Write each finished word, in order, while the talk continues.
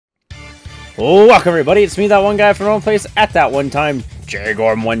Welcome everybody, it's me, that one guy from one place at that one time,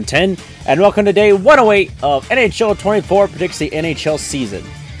 JGorm110, and welcome to day 108 of NHL 24 predicts the NHL season.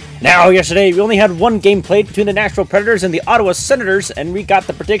 Now, yesterday we only had one game played between the Nashville Predators and the Ottawa Senators, and we got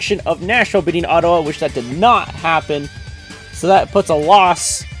the prediction of Nashville beating Ottawa, which that did not happen. So that puts a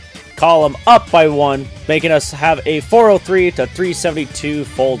loss column up by one, making us have a 403 to 372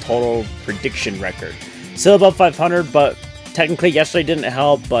 full total prediction record. Still above 500, but technically yesterday didn't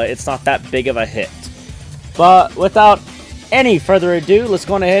help, but it's not that big of a hit. But without any further ado, let's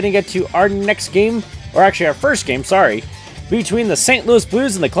go on ahead and get to our next game, or actually our first game, sorry, between the St. Louis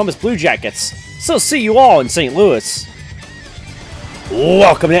Blues and the Columbus Blue Jackets. So see you all in St. Louis.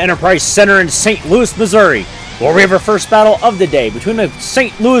 Welcome to Enterprise Center in St. Louis, Missouri, where we have our first battle of the day between the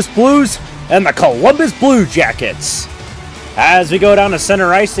St. Louis Blues and the Columbus Blue Jackets. As we go down to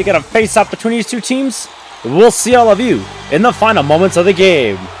center ice to get a face-off between these two teams, we'll see all of you in the final moments of the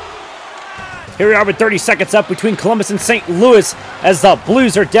game. Here we are with 30 seconds up between Columbus and St. Louis as the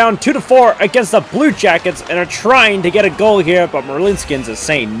Blues are down 2-4 against the Blue Jackets and are trying to get a goal here, but Merlinskins is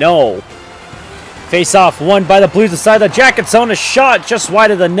saying no. Face-off won by the Blues inside the Jacket zone, a shot just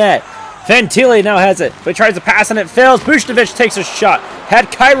wide of the net. Fantilli now has it, but tries to pass and it fails. Buchnevich takes a shot.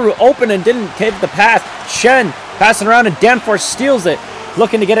 Had Kyrou open and didn't take the pass. Shen passing around and Danforth steals it,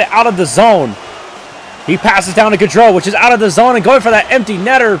 looking to get it out of the zone. He passes down to Gaudreau, which is out of the zone and going for that empty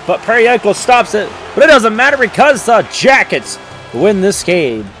netter, but Perienko stops it. But it doesn't matter because the Jackets win this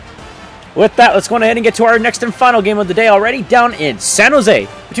game. With that, let's go ahead and get to our next and final game of the day already, down in San Jose,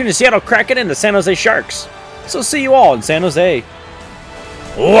 between the Seattle Kraken and the San Jose Sharks. So see you all in San Jose.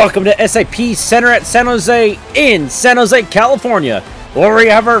 Welcome to SAP Center at San Jose in San Jose, California, where we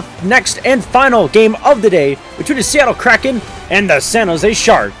have our next and final game of the day between the Seattle Kraken and the San Jose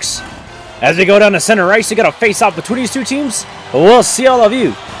Sharks. As we go down to center ice to get a face-off between these two teams, we'll see all of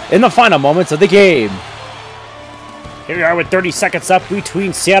you in the final moments of the game. Here we are with 30 seconds up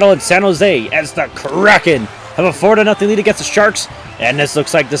between Seattle and San Jose as the Kraken have a 4-0 lead against the Sharks, and this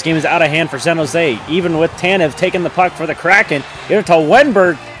looks like this game is out of hand for San Jose, even with Tanev taking the puck for the Kraken. Here to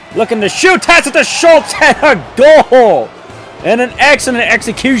Wenberg, looking to shoot, pass it to Schultz, and a goal! And an excellent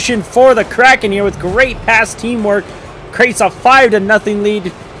execution for the Kraken here with great pass teamwork, creates a 5-0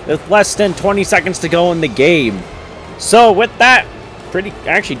 lead with less than 20 seconds to go in the game. So with that,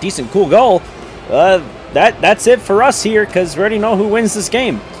 actually decent, cool goal, that's it for us here, because we already know who wins this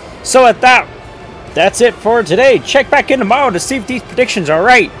game. So at that, that's it for today. Check back in tomorrow to see if these predictions are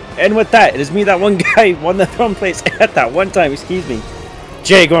right. And with that, it is me, that one guy, won the throne place at that one time, excuse me,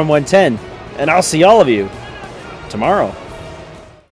 JGorm110, and I'll see all of you tomorrow.